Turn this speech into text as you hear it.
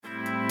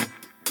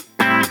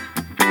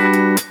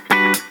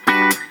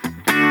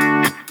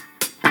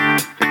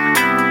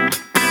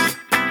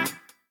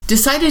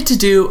decided to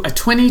do a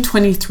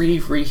 2023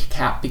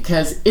 recap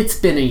because it's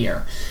been a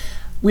year.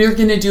 We're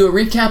going to do a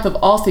recap of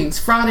all things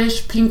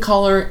fraudish, pink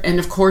collar, and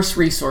of course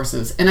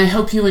resources, and I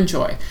hope you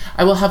enjoy.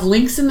 I will have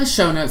links in the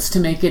show notes to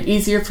make it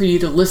easier for you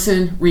to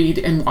listen, read,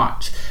 and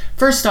watch.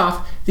 First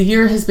off, the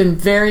year has been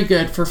very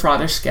good for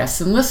fraudish guests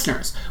and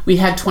listeners. We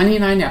had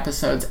 29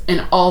 episodes,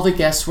 and all the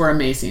guests were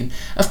amazing.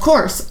 Of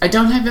course, I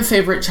don't have a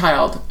favorite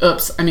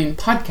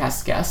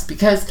podcast guest,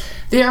 because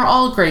they are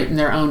all great in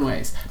their own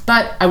ways.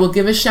 But I will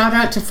give a shout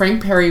out to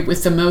Frank Perry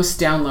with the most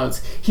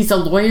downloads. He's a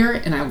lawyer,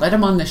 and I let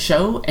him on the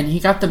show, and he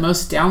got the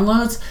most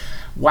downloads.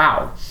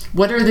 Wow,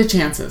 what are the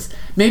chances?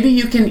 Maybe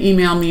you can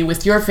email me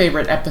with your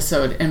favorite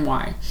episode and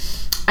why.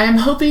 I am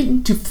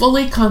hoping to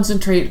fully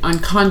concentrate on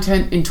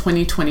content in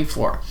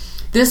 2024.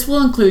 This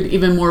will include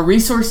even more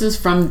resources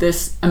from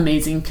this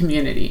amazing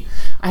community.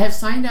 I have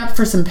signed up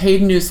for some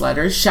paid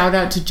newsletters. Shout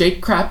out to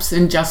Jake Krebs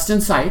and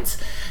Justin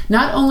Seitz.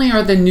 Not only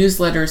are the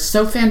newsletters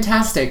so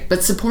fantastic,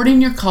 but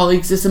supporting your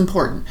colleagues is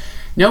important.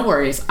 No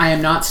worries, I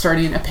am not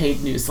starting a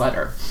paid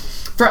newsletter.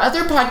 For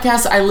other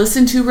podcasts I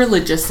listen to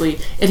religiously,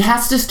 it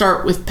has to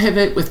start with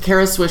Pivot with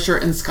Kara Swisher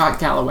and Scott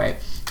Galloway.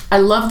 I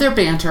love their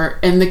banter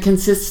and the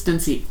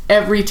consistency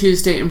every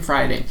Tuesday and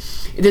Friday.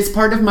 It is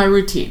part of my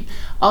routine.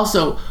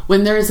 Also,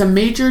 when there is a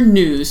major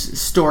news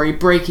story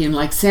breaking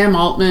like Sam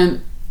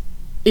Altman,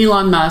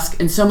 Elon Musk,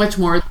 and so much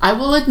more, I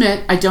will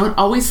admit I don't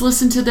always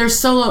listen to their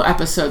solo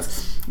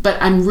episodes,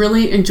 but I'm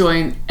really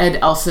enjoying Ed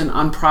Elson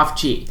on Prof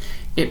G.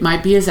 It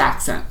might be his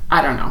accent.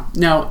 I don't know.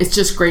 No, it's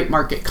just great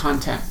market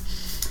content.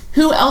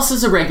 Who else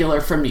is a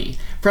regular for me?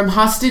 From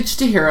Hostage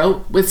to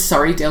Hero with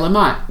Sari de la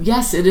Motte.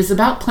 Yes, it is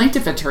about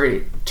plaintiff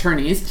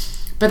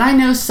attorneys, but I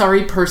know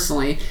Sari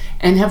personally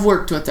and have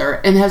worked with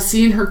her and have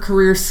seen her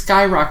career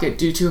skyrocket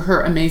due to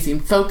her amazing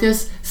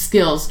focus,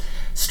 skills,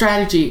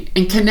 strategy,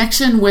 and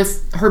connection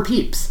with her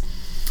peeps.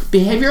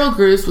 Behavioral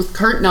Grooves with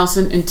Kurt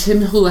Nelson and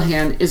Tim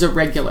Houlihan is a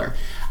regular.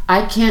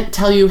 I can't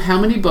tell you how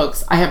many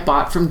books I have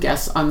bought from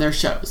guests on their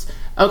shows.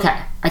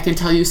 Okay, I can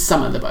tell you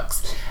some of the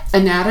books.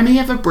 Anatomy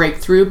of a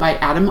Breakthrough by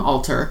Adam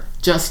Alter,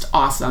 just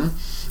awesome.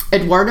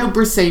 Eduardo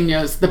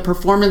Briseño's The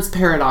Performance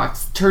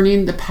Paradox,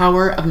 Turning the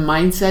Power of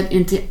Mindset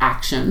into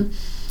Action.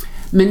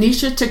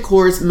 Manisha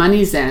Thakur's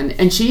Money Zen,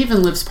 and she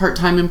even lives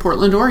part-time in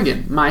Portland,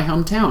 Oregon, my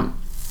hometown.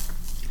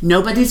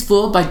 Nobody's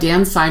Fool by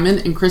Dan Simon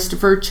and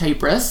Christopher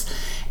Chabris.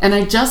 And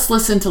I just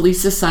listened to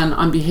Lisa Sun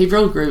on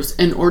Behavioral Grooves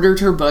and ordered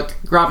her book,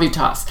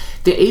 Gravitas,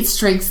 The 8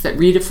 Strengths That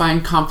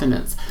Redefine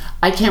Confidence.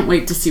 I can't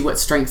wait to see what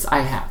strengths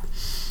I have.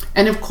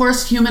 And of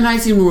course,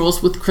 Humanizing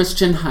Rules with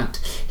Christian Hunt.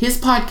 His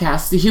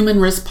podcast, the Human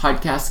Risk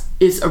Podcast,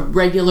 is a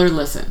regular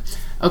listen.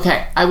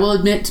 Okay, I will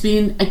admit to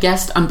being a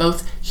guest on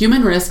both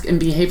Human Risk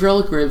and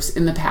Behavioral Grooves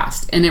in the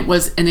past, and it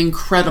was an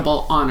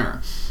incredible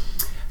honor.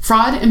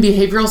 Fraud and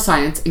behavioral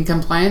science and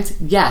compliance,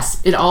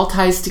 yes, it all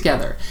ties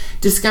together.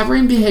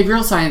 Discovering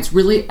behavioral science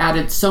really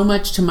added so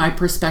much to my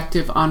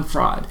perspective on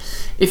fraud.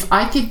 If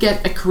I could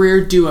get a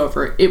career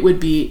do-over, it would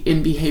be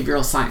in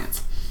behavioral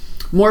science.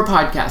 More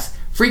podcasts.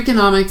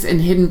 Freakonomics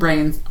and Hidden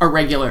Brain are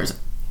regulars.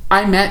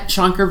 I met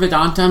Shankar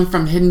Vedantam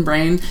from Hidden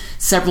Brain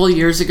several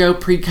years ago,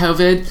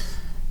 pre-COVID.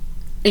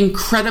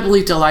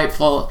 Incredibly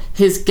delightful.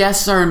 His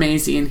guests are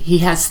amazing. He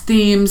has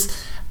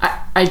themes.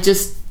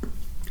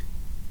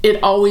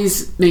 It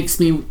always makes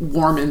me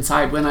warm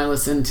inside when I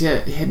listen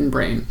to Hidden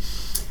Brain.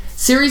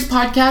 Series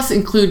podcasts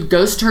include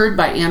Ghost Herd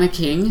by Anna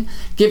King.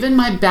 Given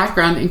my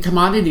background in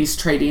commodities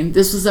trading,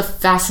 this was a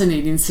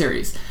fascinating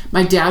series.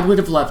 My dad would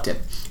have loved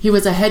it. He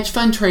was a hedge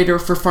fund trader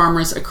for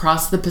farmers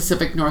across the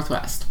Pacific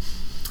Northwest.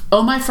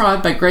 Oh My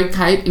Fraud by Greg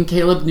Kite and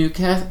Caleb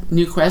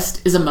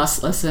Newquist is a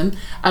must listen.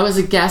 I was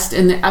a guest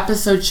and the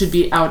episode should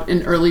be out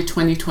in early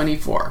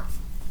 2024.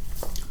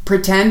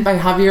 Pretend by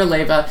Javier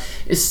Leyva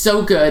is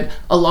so good,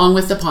 along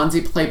with the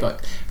Ponzi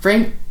Playbook.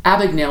 Frank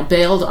Abagnale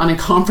bailed on a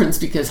conference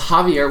because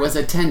Javier was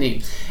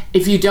attending.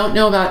 If you don't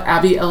know about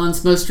Abby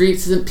Ellen's most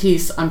recent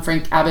piece on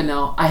Frank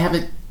Abagnale, I have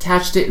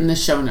attached it in the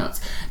show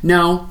notes.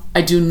 No,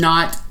 I do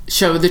not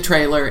show the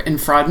trailer in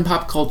Fraud and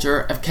Pop Culture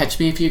of Catch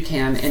Me If You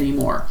Can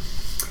anymore.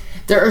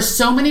 There are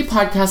so many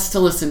podcasts to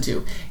listen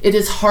to. It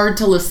is hard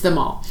to list them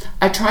all.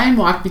 I try and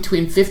walk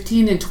between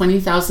 15 and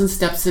 20,000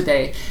 steps a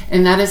day,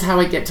 and that is how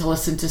I get to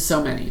listen to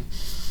so many.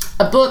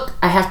 A book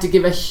I have to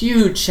give a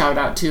huge shout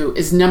out to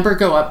is Number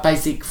Go Up by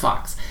Zeke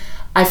Fox.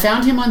 I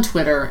found him on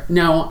Twitter.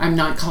 No, I'm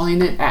not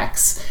calling it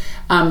X.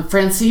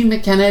 Francine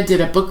McKenna did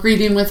a book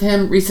reading with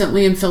him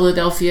recently in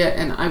Philadelphia,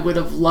 and I would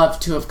have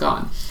loved to have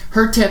gone.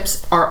 Her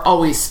tips are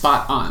always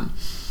spot on.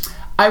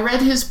 I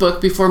read his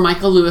book before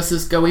Michael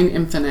Lewis's Going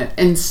Infinite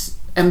and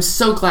am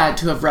so glad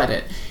to have read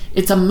it.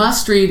 It's a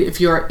must read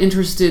if you are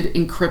interested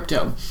in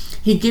crypto.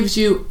 He gives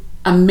you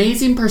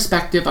amazing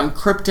perspective on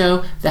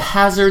crypto, the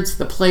hazards,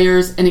 the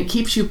players, and it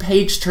keeps you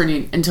page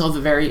turning until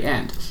the very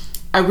end.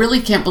 I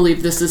really can't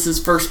believe this is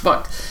his first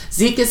book.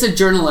 Zeke is a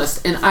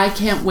journalist, and I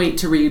can't wait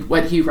to read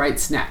what he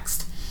writes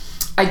next.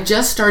 I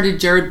just started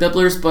Jared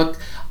Bibler's book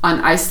on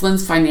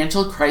Iceland's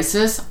financial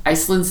crisis,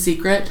 Iceland's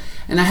Secret,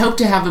 and I hope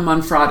to have him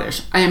on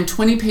Fraudish. I am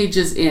 20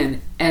 pages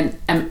in and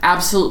am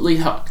absolutely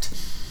hooked.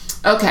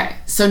 Okay,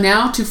 so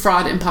now to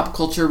fraud and pop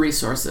culture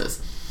resources.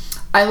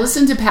 I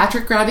listened to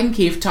Patrick Radden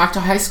Keefe talk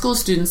to high school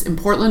students in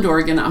Portland,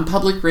 Oregon on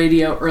public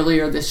radio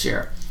earlier this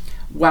year.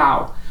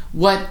 Wow,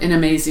 what an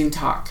amazing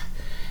talk.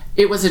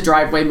 It was a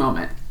driveway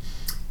moment.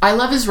 I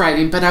love his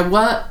writing, but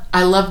what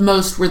I love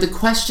most were the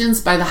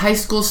questions by the high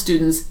school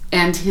students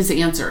and his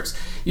answers.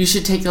 You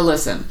should take a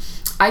listen.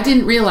 I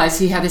didn't realize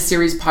he had a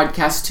series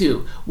podcast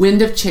too,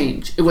 Wind of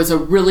Change. It was a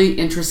really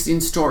interesting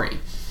story.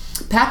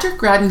 Patrick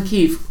Radden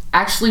Keefe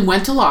actually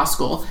went to law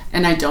school,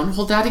 and I don't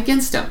hold that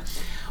against him.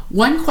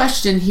 One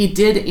question he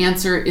did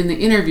answer in the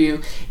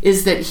interview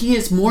is that he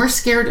is more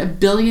scared of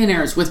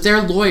billionaires with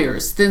their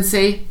lawyers than,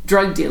 say,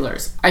 drug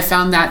dealers. I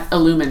found that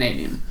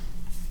illuminating.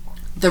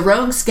 The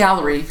Rogues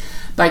Gallery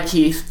by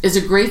Keefe is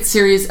a great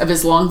series of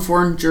his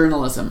long-form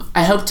journalism.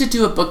 I hope to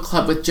do a book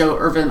club with Joe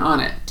Irvin on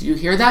it. Do you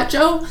hear that,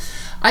 Joe?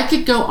 I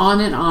could go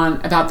on and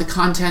on about the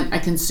content I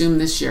consume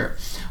this year.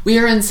 We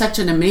are in such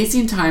an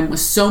amazing time with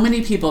so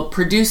many people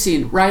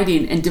producing,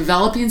 writing, and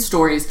developing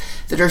stories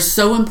that are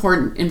so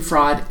important in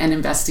fraud and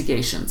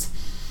investigations.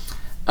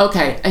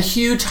 Okay, a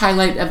huge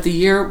highlight of the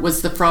year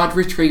was the fraud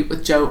retreat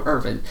with Joe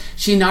Irvin.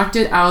 She knocked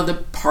it out of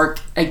the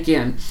park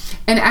again.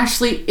 And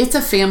actually, it's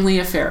a family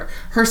affair.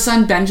 Her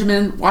son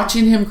Benjamin,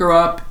 watching him grow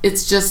up,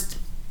 it's just,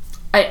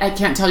 I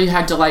can't tell you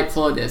how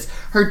delightful it is.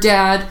 Her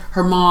dad,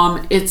 her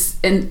mom, it's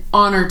an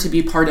honor to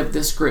be part of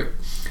this group.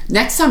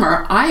 Next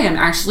summer, I am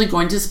actually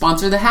going to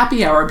sponsor the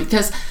happy hour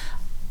because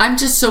I'm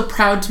just so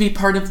proud to be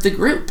part of the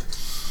group.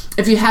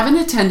 If you haven't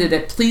attended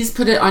it, please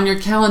put it on your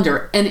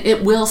calendar and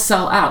it will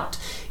sell out.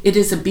 It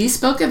is a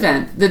bespoke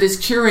event that is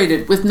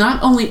curated with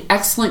not only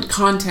excellent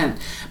content,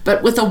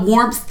 but with a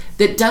warmth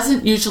that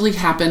doesn't usually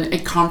happen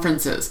at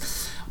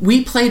conferences.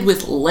 We played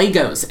with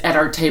Legos at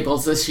our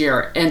tables this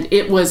year, and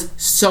it was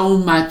so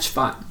much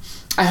fun.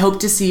 I hope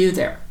to see you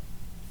there.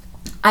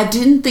 I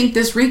didn't think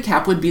this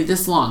recap would be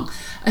this long.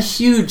 A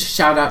huge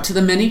shout out to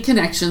the many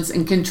connections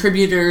and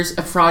contributors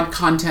of fraud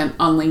content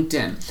on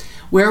LinkedIn.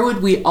 Where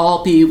would we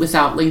all be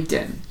without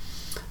LinkedIn?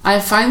 I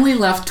have finally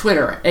left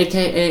Twitter,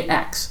 aka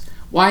X.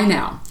 Why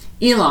now?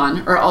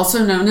 Elon, or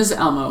also known as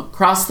Elmo,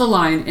 crossed the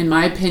line, in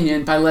my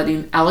opinion, by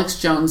letting Alex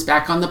Jones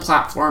back on the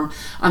platform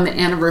on the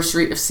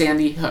anniversary of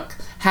Sandy Hook.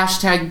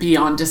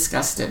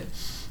 #BeyondDisgusted.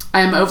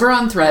 I am over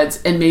on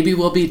Threads, and maybe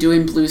we'll be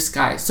doing Blue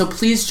Sky, so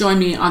please join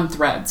me on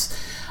Threads.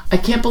 I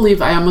can't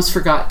believe I almost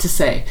forgot to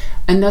say,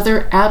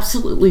 another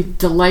absolutely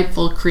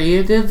delightful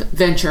creative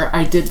venture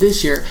I did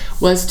this year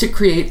was to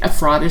create a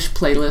fraudish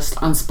playlist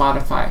on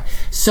Spotify.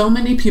 So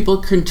many people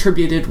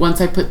contributed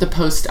once I put the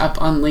post up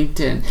on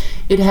LinkedIn.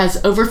 It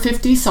has over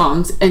 50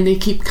 songs and they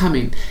keep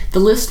coming. The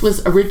list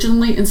was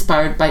originally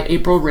inspired by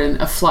April Wren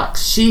of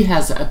Flux. She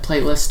has a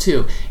playlist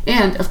too.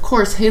 And of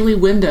course, Haley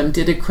Wyndham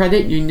did a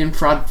credit union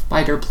fraud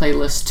fighter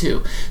playlist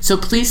too. So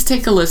please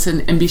take a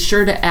listen and be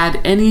sure to add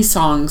any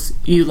songs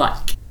you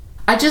like.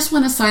 I just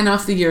want to sign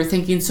off the year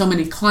thanking so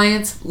many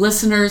clients,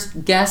 listeners,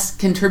 guests,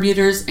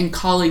 contributors, and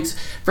colleagues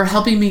for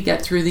helping me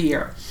get through the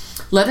year.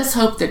 Let us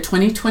hope that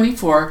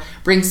 2024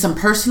 brings some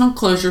personal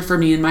closure for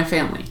me and my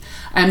family.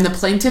 I am the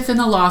plaintiff in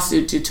a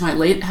lawsuit due to my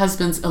late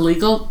husband's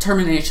illegal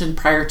termination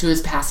prior to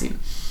his passing.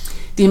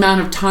 The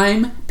amount of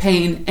time,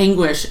 pain,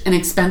 anguish, and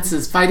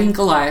expenses fighting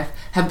Goliath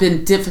have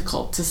been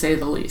difficult, to say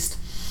the least.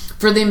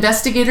 For the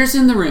investigators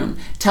in the room,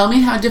 tell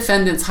me how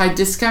defendants hide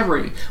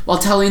discovery while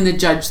telling the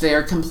judge they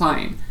are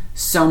complying.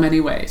 So many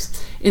ways.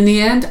 In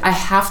the end, I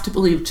have to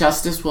believe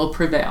justice will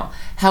prevail.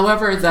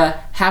 However, the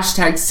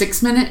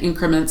 #6-minute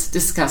increments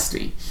disgust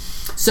me.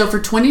 So for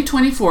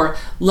 2024,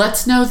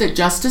 let's know that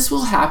justice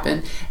will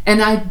happen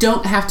and I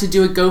don't have to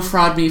do a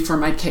GoFraudMe for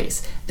my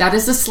case. That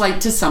is a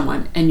slight to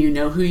someone and you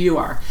know who you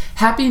are.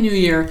 Happy New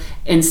Year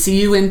and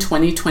see you in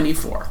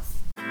 2024.